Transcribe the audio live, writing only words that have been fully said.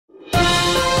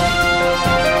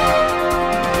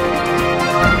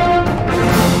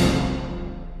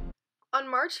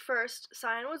March 1st,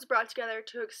 Zion was brought together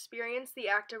to experience the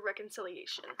act of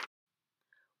reconciliation.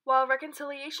 While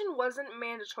reconciliation wasn't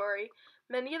mandatory,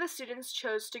 many of the students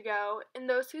chose to go, and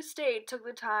those who stayed took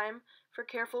the time for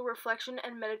careful reflection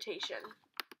and meditation.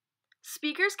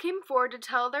 Speakers came forward to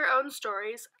tell their own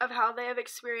stories of how they have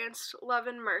experienced love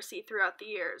and mercy throughout the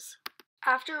years.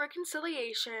 After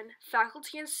reconciliation,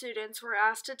 faculty and students were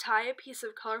asked to tie a piece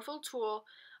of colorful tulle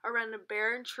around a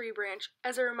barren tree branch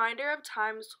as a reminder of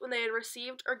times when they had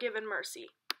received or given mercy.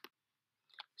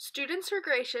 Students were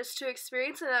gracious to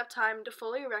experience enough time to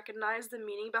fully recognize the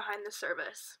meaning behind the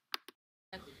service.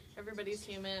 Everybody's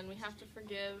human. We have to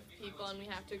forgive people and we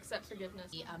have to accept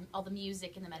forgiveness. All the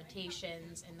music and the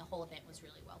meditations and the whole event was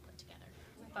really well put together.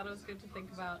 I thought it was good to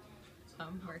think about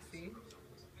mercy.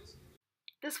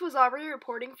 This was Aubrey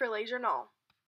reporting for Le Journal.